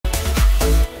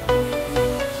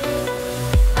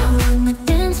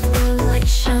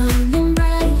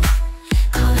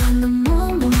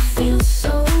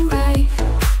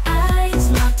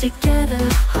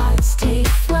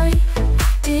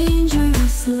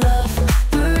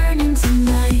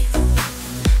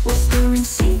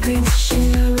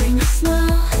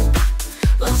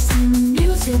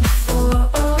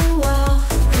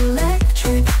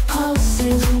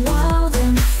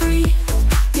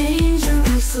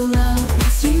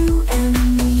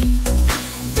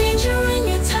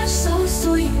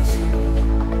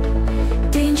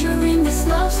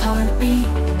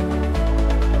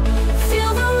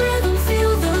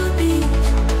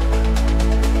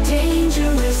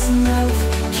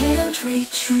can't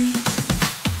retreat.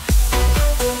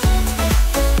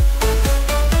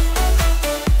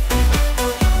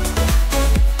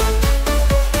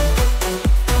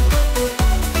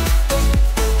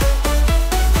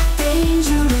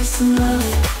 Dangerous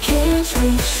love, can't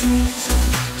retreat.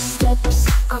 Steps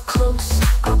are close,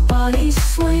 our bodies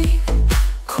sway.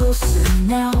 Closer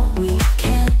now, we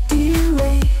can't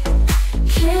delay.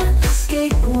 Can't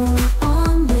escape, we're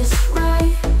on this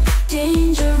ride.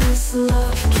 Dangerous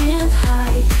love, can't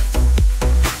hide.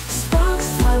 Sparks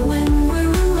fly when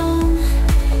we're alone.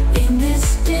 In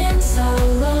this dance, our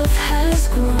love has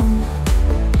grown.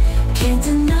 Can't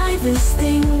deny this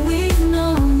thing we've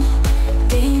known.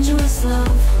 Dangerous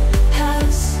love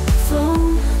has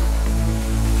flown.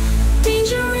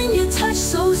 Danger in your touch,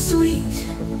 so sweet.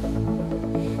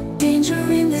 Danger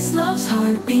in this love's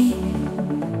heartbeat.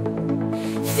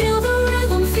 Feel the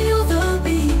rhythm, feel the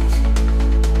beat.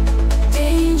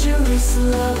 Dangerous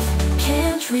love,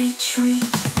 can't retreat.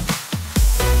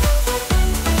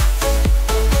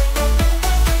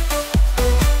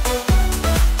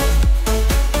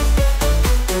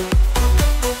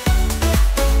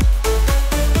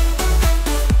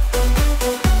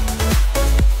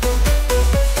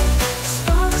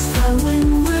 Sparks fly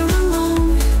when we're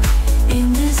alone.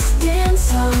 In this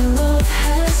dance, our love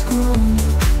has grown.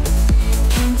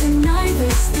 Can't deny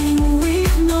this thing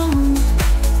we've known.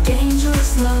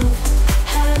 Dangerous love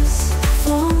has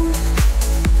flown.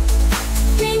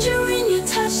 Danger in your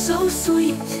touch, so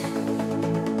sweet.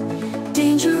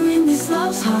 Danger in this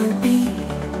love's heartbeat.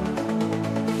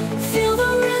 Feel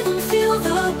the rhythm, feel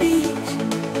the beat.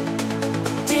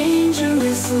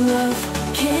 Dangerous love,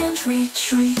 can't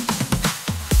retreat.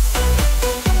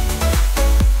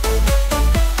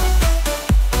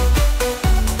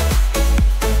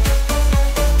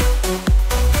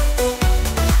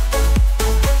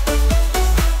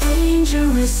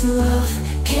 Dangerous love,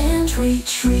 can't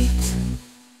retreat.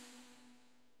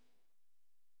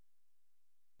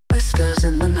 Whispers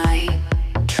in the night,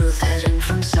 truth hidden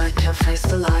from sight. Can't face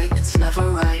the light, it's never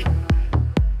right.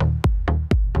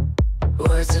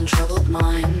 Words in troubled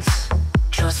minds,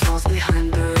 trust falls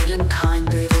behind, buried in kind,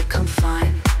 baby, come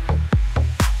find.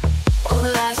 All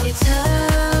the lies we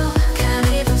tell, can't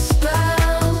even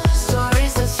spell.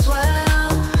 Stories that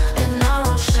swell in our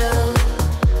own shell.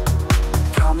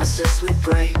 Promises we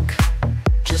break,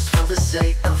 just for the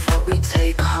sake of what we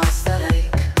take. Hearts that ache.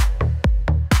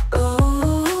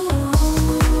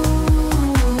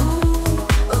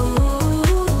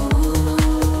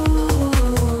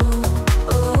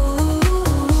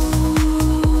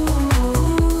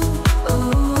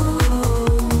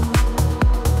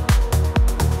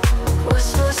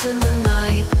 Whispers in the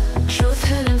night, truth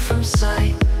hidden from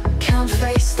sight. Can't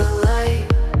face the light,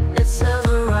 it's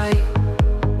never right.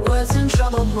 Words in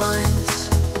troubled minds,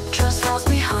 trust falls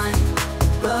behind,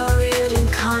 buried in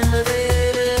kind of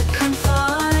it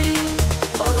confined.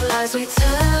 All the lies we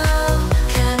tell,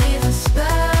 can't even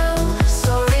spell.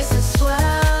 Stories that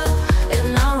swell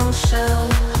in our own shell.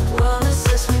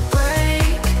 Promises we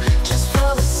break, just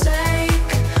for the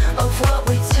sake of what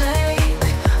we take.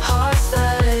 Hearts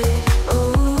that ache.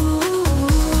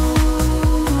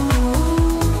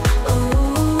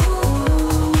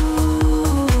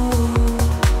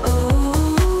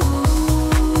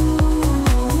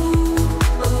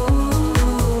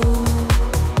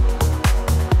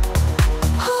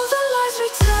 All the lies we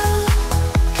tell,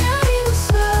 can't even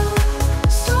spell.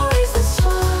 Stories that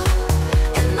swell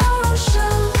in our own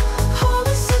shell.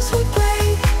 Promises we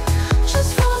break,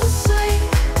 just for the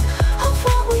sake of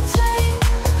what we take.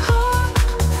 Heart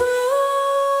through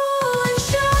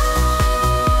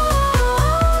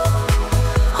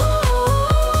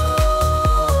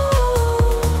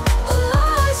and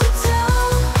lies we tell,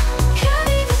 can't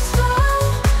even spell.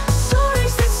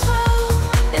 Stories that swell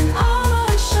in our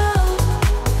own shell.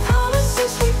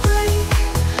 Promises we break,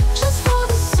 just for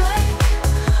the sake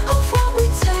of what we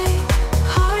take.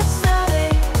 Hearts that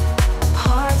ache,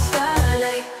 hearts that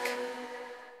ache.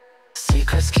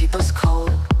 Secrets keep us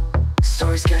cold,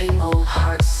 stories getting old.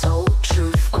 Heart, soul,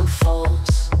 truth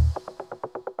unfolds.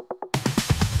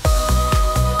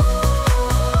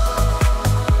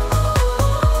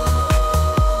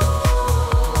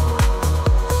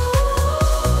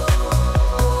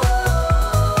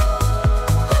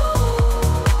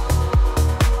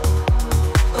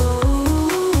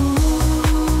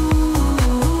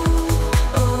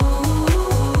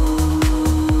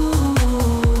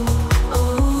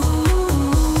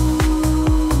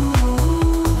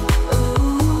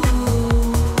 Ooh.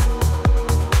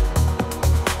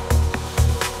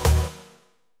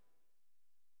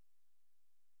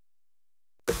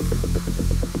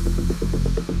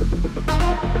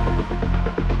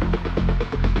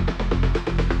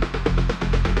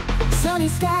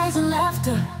 skies and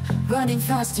laughter, running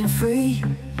fast and free.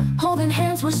 Holding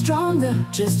hands, we're stronger,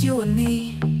 just you and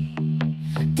me.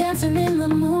 Dancing in the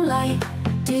moonlight,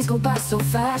 days go by so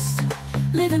fast.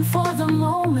 Living for the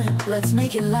moment, let's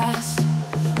make it last.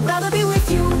 Rather be with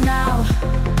you now,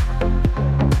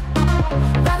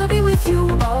 rather be with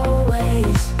you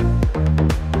always.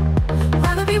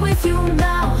 Rather be with you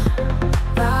now,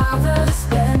 rather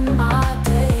spend my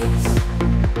days.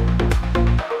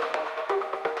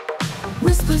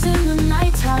 Whispers in the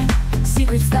nighttime,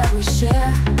 secrets that we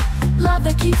share. Love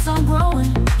that keeps on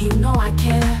growing, you know I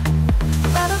care.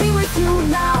 Rather be with you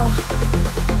now,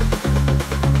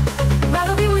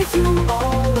 rather be with you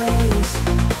always.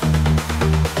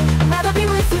 Rather be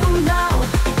with you now,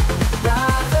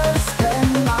 rather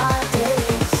spend my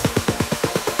days.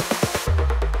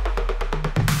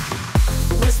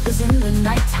 Whispers in the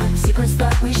nighttime, secrets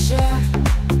that we share.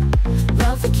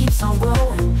 Love that keeps on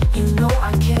growing, you know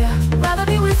I care. Rather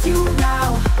be with you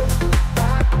now,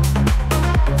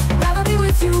 rather be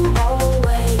with you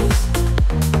always.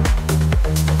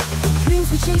 Dreams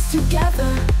we chase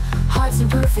together, hearts in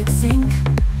perfect sync.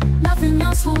 Nothing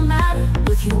else will matter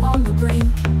with you on the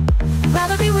brink.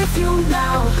 Rather be with you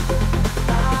now,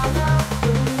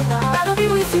 rather be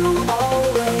with you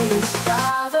always.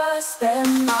 Rather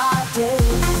spend my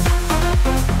days.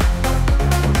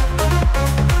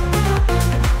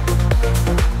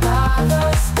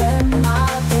 Rather spend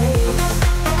my days.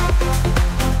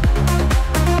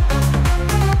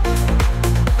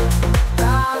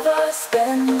 Rather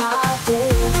spend my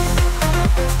days.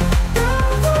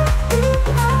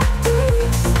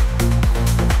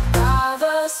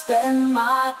 Spend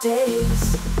my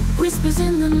days. Whispers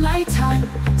in the nighttime,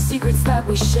 secrets that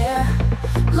we share.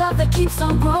 Love that keeps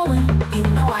on growing, you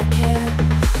know I care.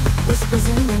 Whispers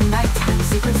in the nighttime,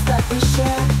 secrets that we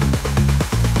share.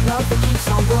 Love that keeps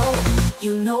on growing,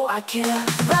 you know I care.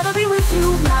 Rather be with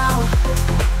you now,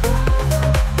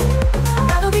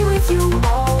 rather be with you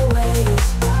always.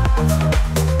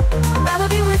 Rather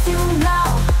be with you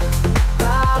now,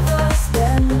 rather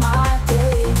spend my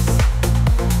days.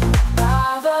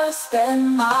 Rather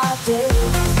spend my days.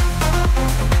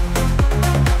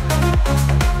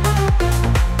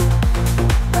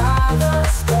 Rather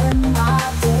spend my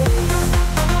days.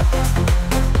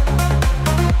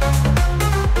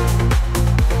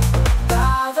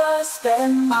 Rather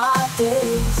spend my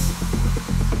days.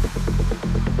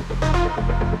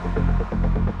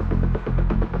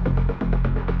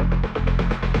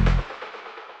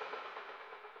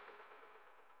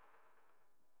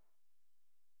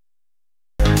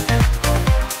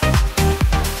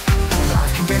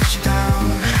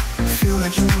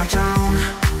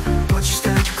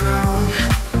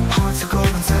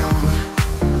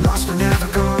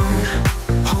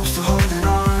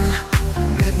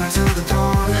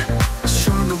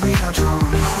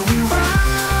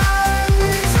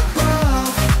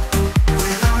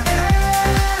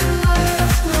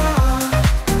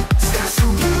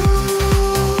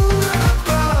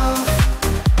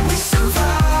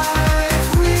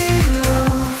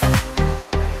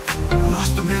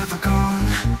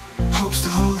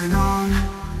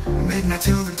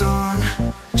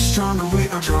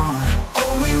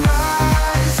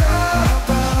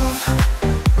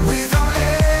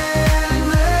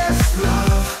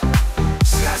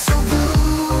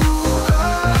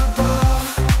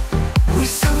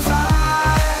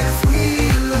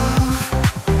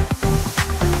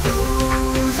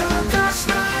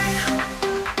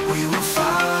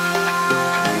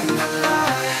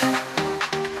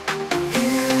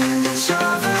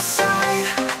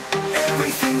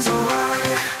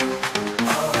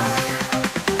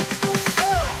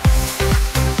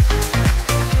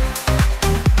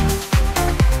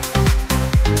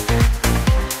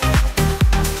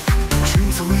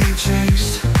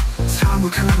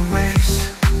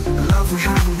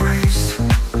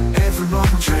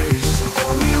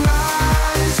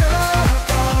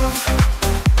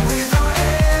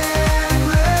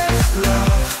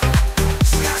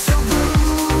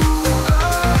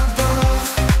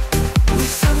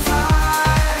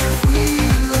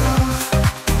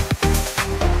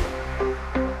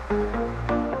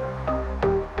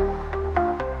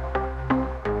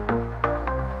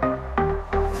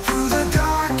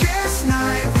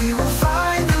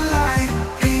 Find the light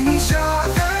in each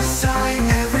other's sight.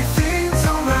 Everything's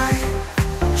alright.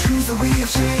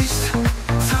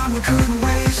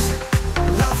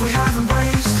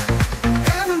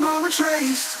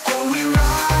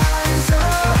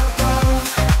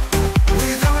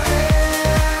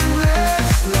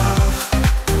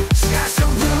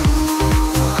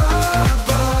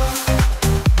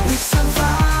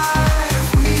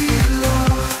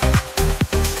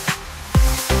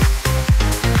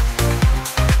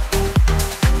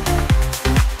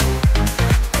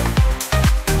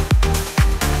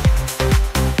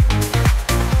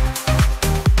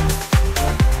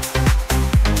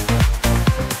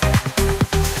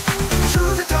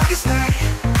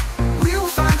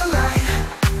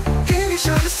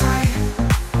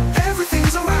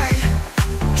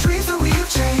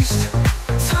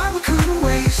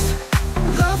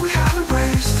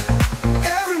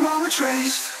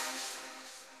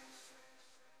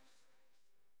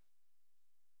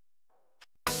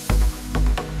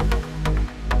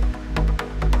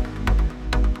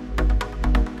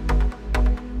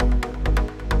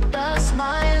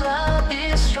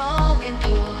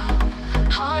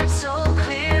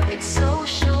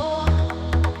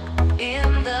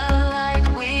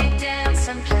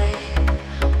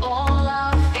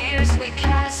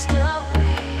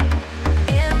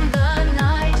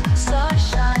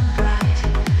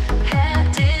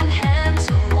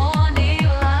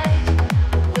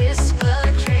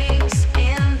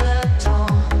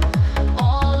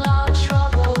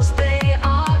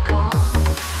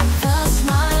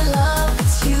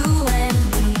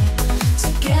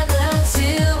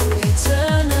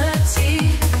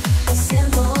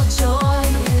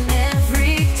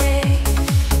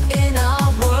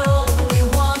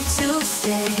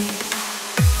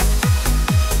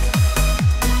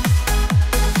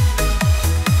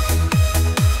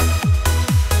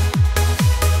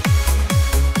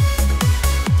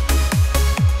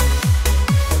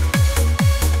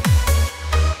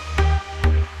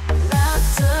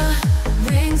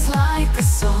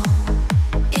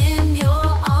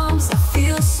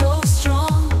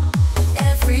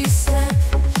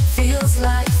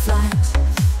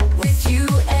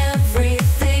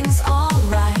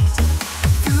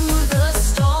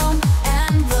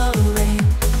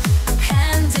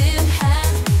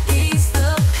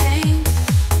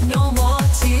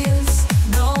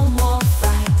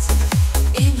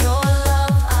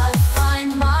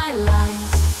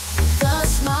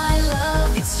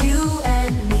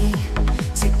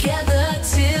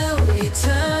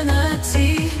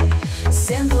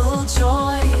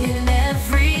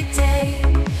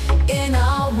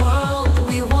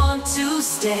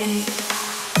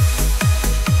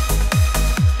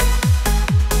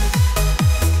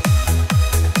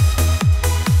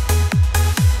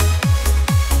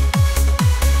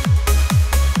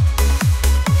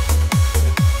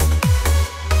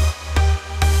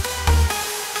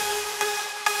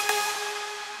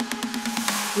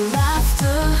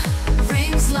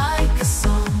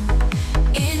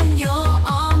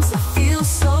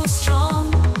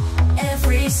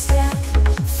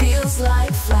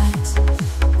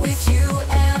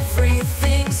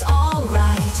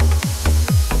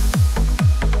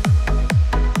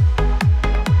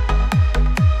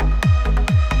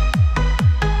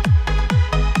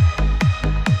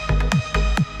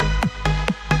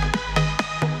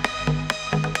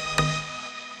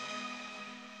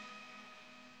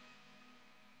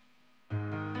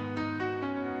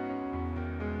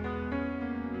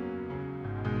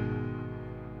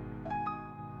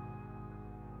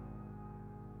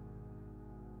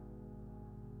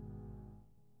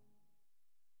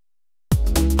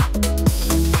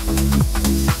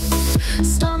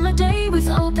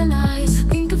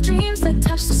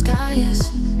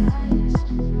 skies.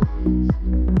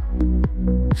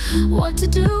 What to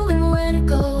do and where to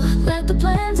go, let the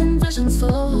plans and visions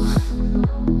flow.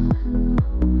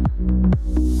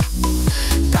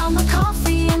 Got my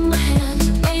coffee in my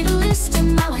hand, made a list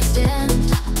and now I stand.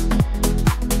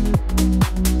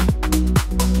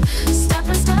 Step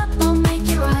by step I'll make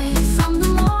it right, from the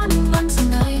morning until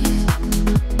night.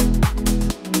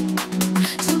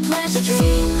 To plant a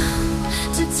dream,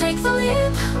 to take the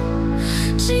leap,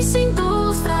 chasing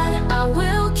goals that I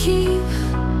will keep.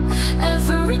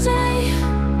 Every day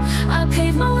I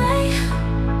pave my way,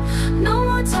 no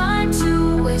more time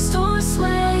to waste or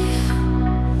sway.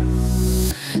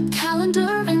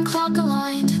 Calendar and clock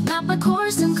aligned, map my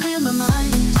course and clear my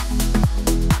mind.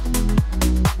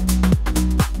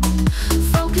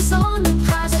 Focus on the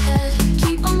prize ahead,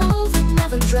 keep on moving,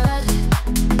 never dread.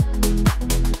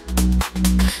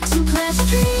 To plant a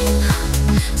dream,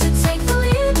 to take the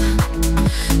leap,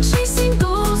 chasing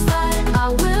goals that I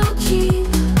will keep.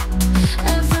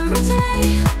 Every day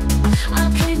I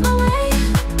pave my way,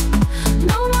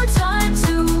 no more time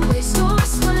to waste or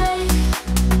sway.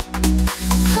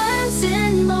 Plans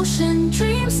in motion,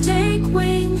 dreams take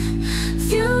wing,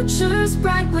 future's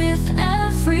bright with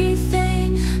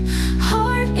everything.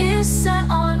 Heart is set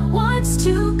on what's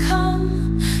to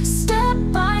come, step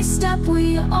by step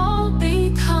we all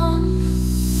become.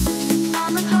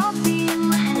 I'm a coffee in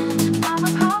my hand, I'm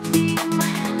a coffee in my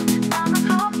hand, I'm a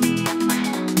coffee in my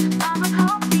hand, I'm a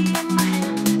coffee in my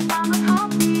hand, I'm a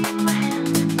coffee in my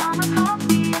hand, I'm a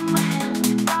coffee in my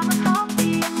hand, I'm a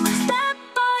coffee in my hand. Step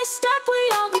by step we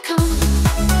all become.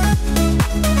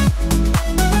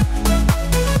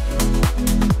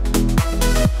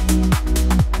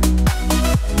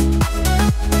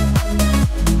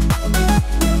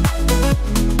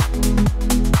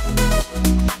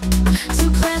 To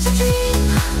plant a dream,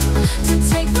 to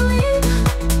take the leap,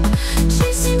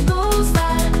 chasing goals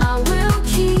that I will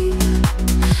keep.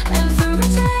 Every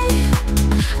day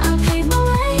I pave my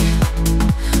way,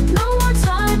 no more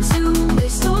time to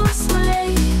waste or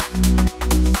sway.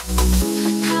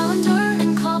 Calendar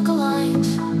and clock aligned,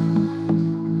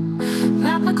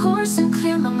 map my course and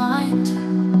clear my mind.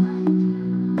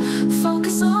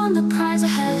 Focus on the prize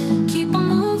ahead, keep on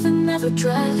moving, never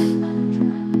dread.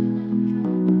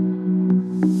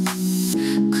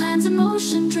 Plans in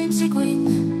motion, dreams take wing,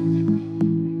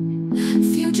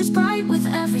 future's bright with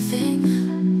everything.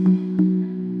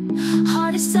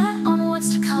 Heart is set on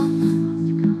what's to come,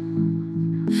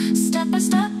 step by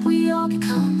step we all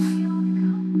become.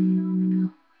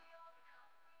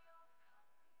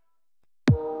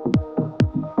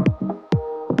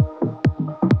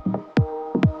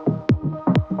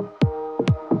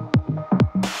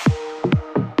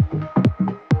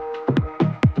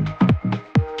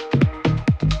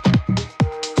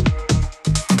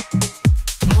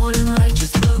 Morning light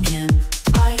just broke in,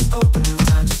 eyes open, no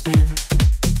time to spin.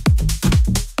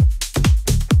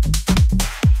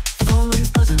 Phone rings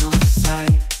buzzing on the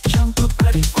side, jump up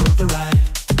ready for the ride.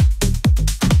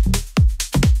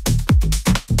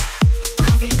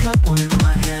 Coffee cup one in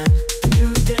my hand,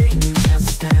 new day, new chance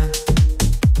to stand.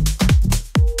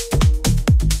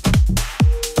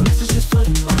 Messages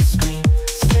flooding my screen,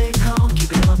 stay calm,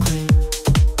 keep it all clean.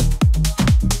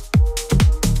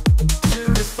 To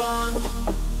respond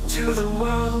to the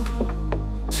world,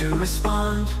 to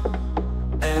respond,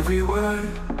 every word,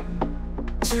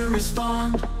 to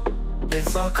respond,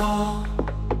 it's our call.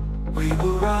 We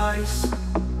will rise,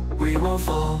 we won't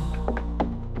fall.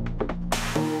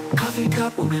 Coffee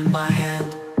cup warm in my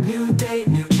hand, new day,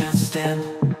 new chance to stand.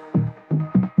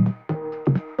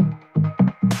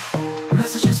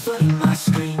 Messages flooding my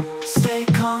screen, stay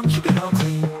calm, keep it all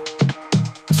clean.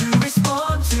 To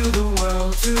respond to the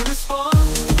world, to respond,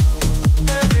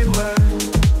 every word,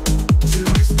 to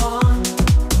respond,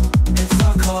 it's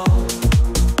our call.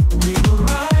 We will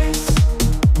rise,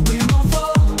 we will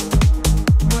fall,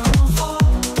 we will fall.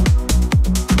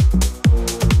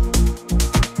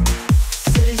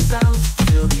 City sounds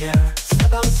fill the air,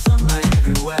 step out, sunlight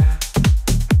everywhere.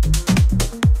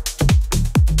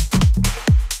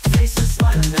 Faces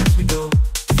smiling as we go,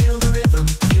 feel the rhythm,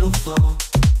 feel the flow.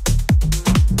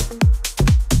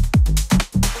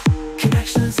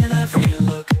 Connections in every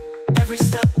look, every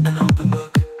step an open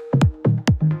book.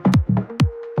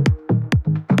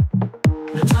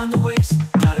 No time to waste,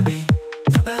 gotta be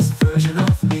the best version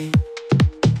of me.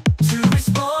 To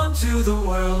respond to the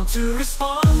world, to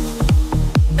respond,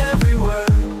 every word,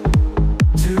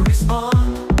 to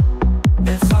respond,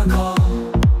 it's our call.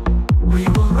 We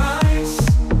will rise,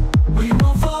 we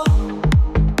will fall,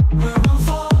 we will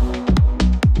fall.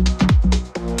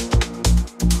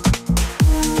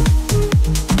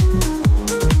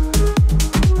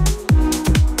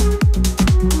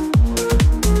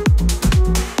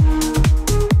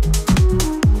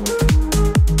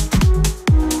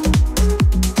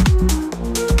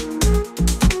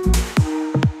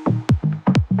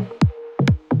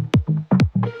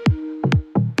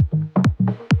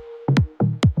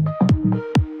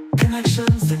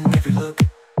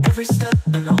 every step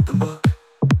an open book.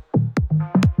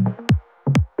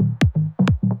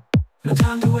 No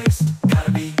time to waste, gotta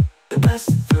be the best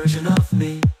version of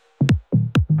me.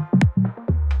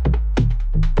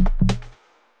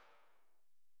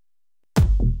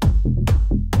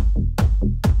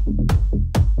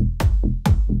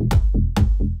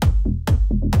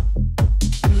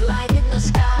 Light in the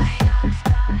sky,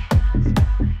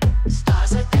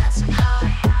 stars are dancing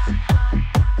high.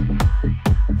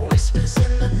 Whispers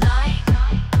in the night,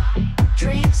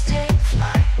 dreams take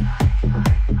flight.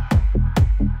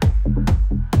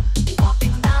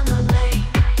 Walking down the lane,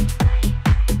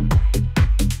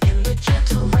 in the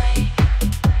gentle rain.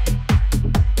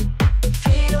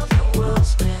 Feel the world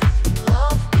spin,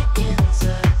 love begins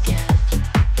again.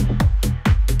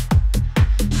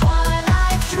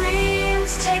 Twilight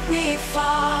dreams take me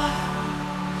far,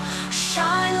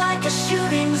 shine like a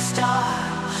shooting star.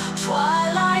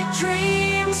 Twilight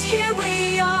dreams, here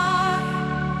we are,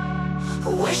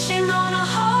 wishing on a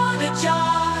heart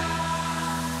ajar.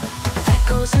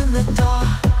 Echoes in the dark,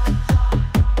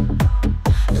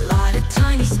 light a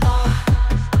tiny spark,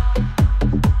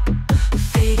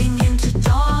 fading into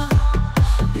dawn.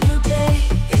 New day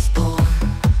is born.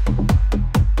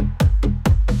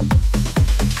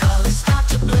 Colors start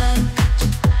to blend,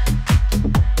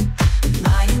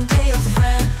 night and day are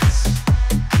friends.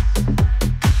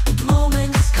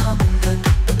 Moments come and then,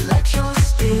 let your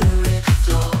spirit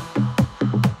flow.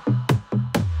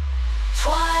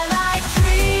 Twilight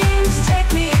dreams take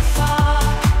me far,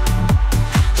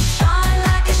 shine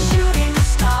like a shooting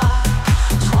star.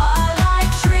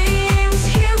 Twilight dreams,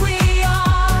 here we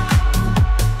are,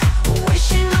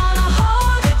 wishing on a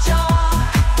heart ajar.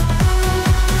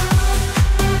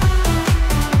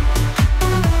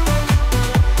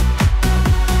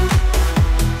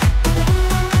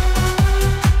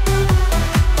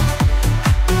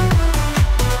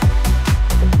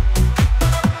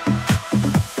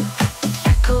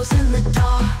 Echoes in the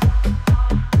dark,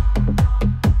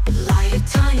 light a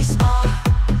tiny spark,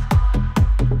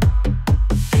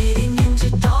 fading into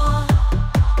dawn.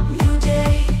 New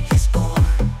day is born.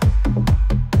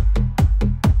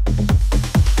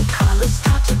 Colors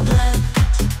start to blend,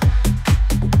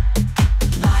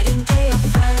 night and day are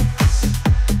friends.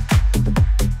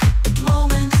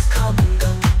 Moments come and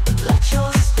go, let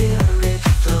your spirit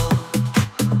flow.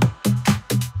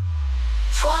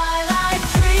 Twilight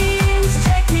dreams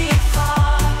take me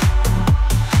far,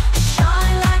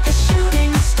 shine like a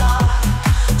shooting star.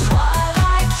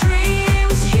 Twilight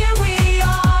dreams, here we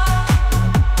are,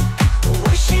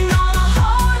 wishing on a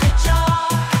heart ajar.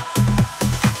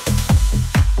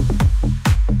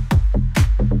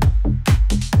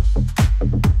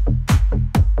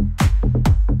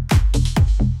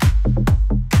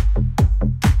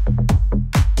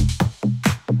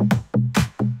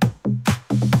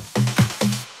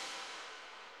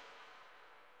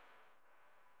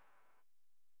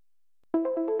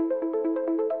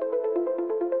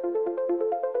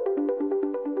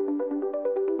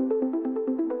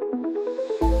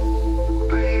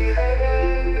 Breathing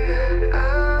in and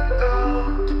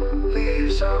out,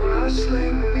 leaves are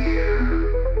rustling near.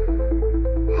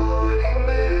 Morning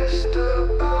mist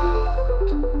about,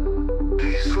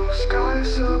 peaceful sky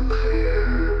so clear.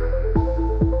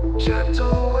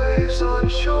 Gentle waves on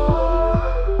shore,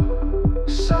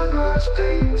 sunrise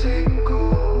painting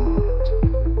gold.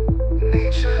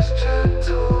 Nature's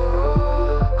gentle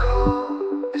roll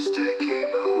call is taking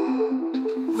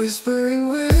hold. Whispering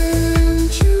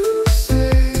wind, you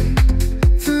sing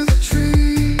through the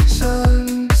trees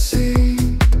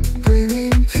unseen,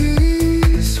 bringing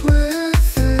peace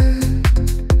within,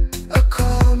 a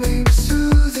calming,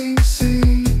 soothing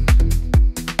scene.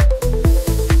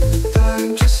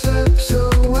 Time just slips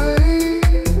away,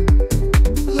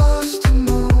 lost in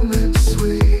moments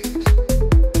sweet.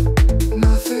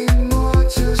 Nothing more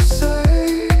to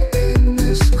say in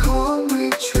this calm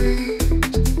retreat.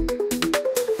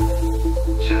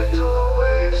 Gentle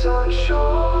waves on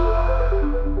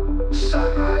shore,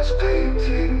 sunrise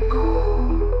painting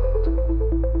gold.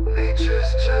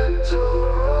 Nature's gentle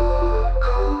roll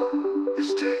call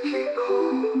is taking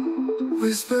hold.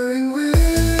 Whispering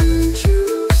wind,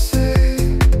 you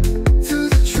sing through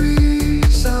the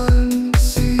trees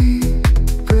unseen,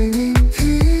 bringing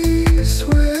peace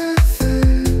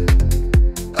within,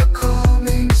 a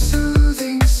calming,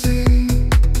 soothing scene.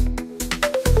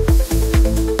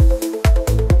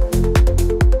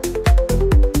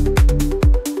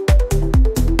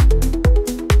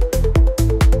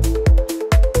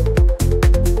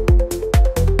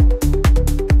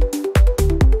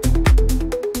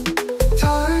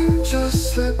 Time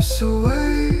just slips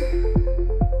away,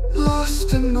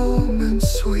 lost in moments.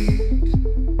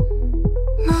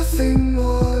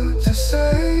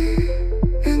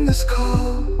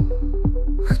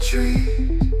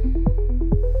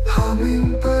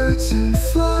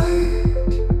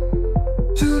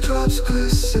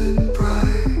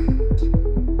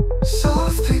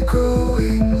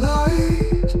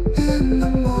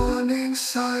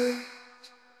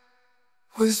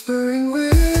 Whispering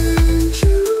wind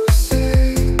you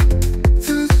say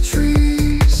through the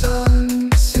trees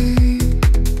unseen,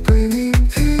 bringing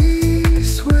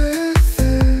peace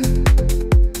within,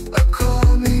 a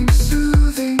calming,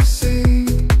 soothing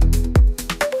scene.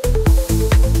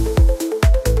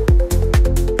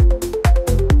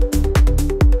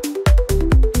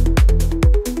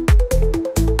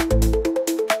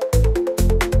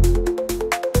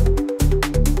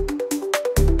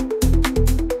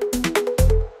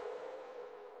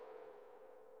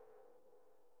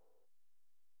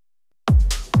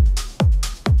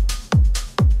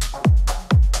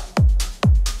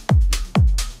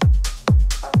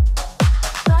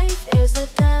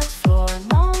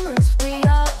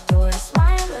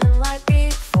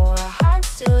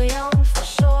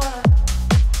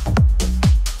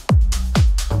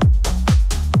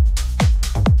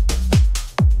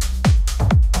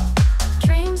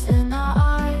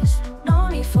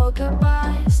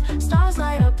 Goodbyes, stars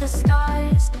light up the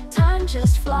skies. Time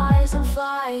just flies and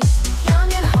flies.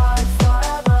 Young at heart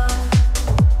forever.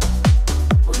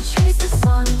 We'll chase the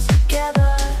sun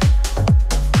together.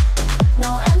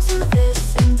 No end to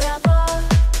this endeavor.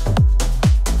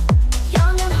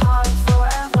 Young at heart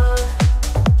forever.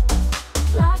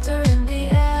 Laughter in the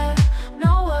air,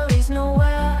 no worries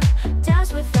nowhere.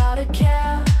 Dance without a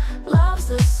care. Love's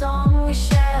the song we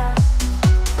share.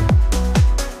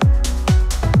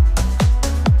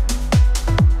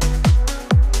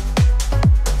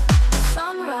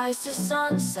 To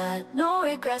sunset, no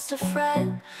regrets to fret.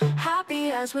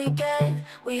 Happy as we get,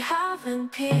 we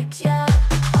haven't peaked yet.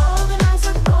 All the nights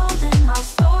are golden, our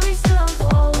story's still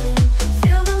unfolding.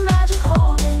 Feel the magic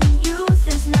holding, youth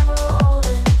is never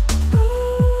olden.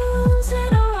 Moons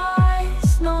in our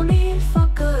eyes, no need for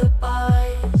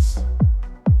goodbyes.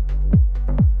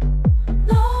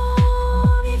 No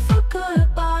need for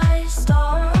goodbyes,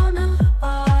 star on the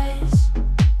rise.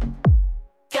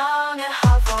 Young at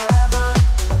heart forever.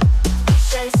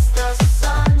 Chase the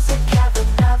sun together,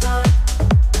 never.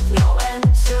 No end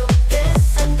to this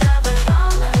endeavor.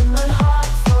 Young and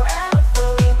heart forever.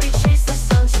 We chase the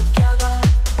sun together.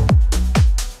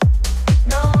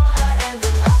 No end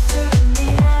and laughter in the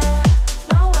air.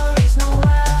 No worries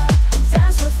nowhere.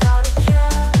 Dance without a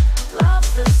care.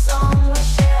 Love's the song we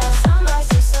share. Sunrise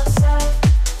to sunset.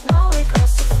 No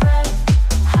regrets to fret.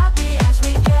 Happy as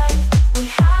we get. We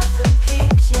haven't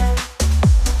peaked yet.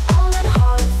 Old and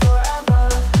hard forever.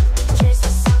 Chase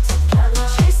the sun together.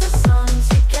 Chase the sun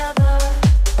together.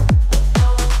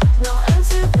 No end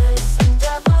to this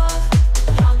endeavor.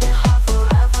 Young and hard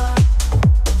forever.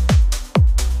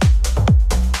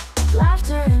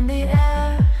 Laughter in the air.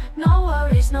 No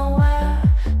worries nowhere.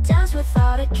 Dance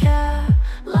without a care.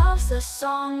 Love's the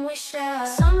song we share.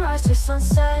 Sunrise to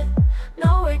sunset.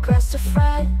 No regrets to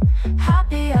fret.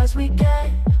 Happy as we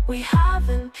get. We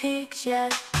haven't peaked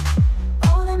yet.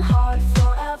 Old and hard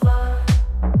forever.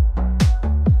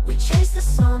 We chase the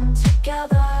sun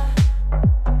together.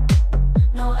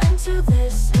 No end to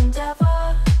this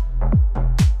endeavor.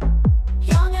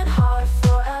 Young and hard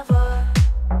forever.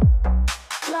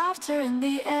 Laughter in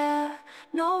the air.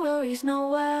 No worries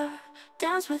nowhere.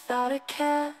 Dance without a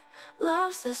care.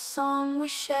 Love's the song we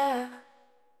share.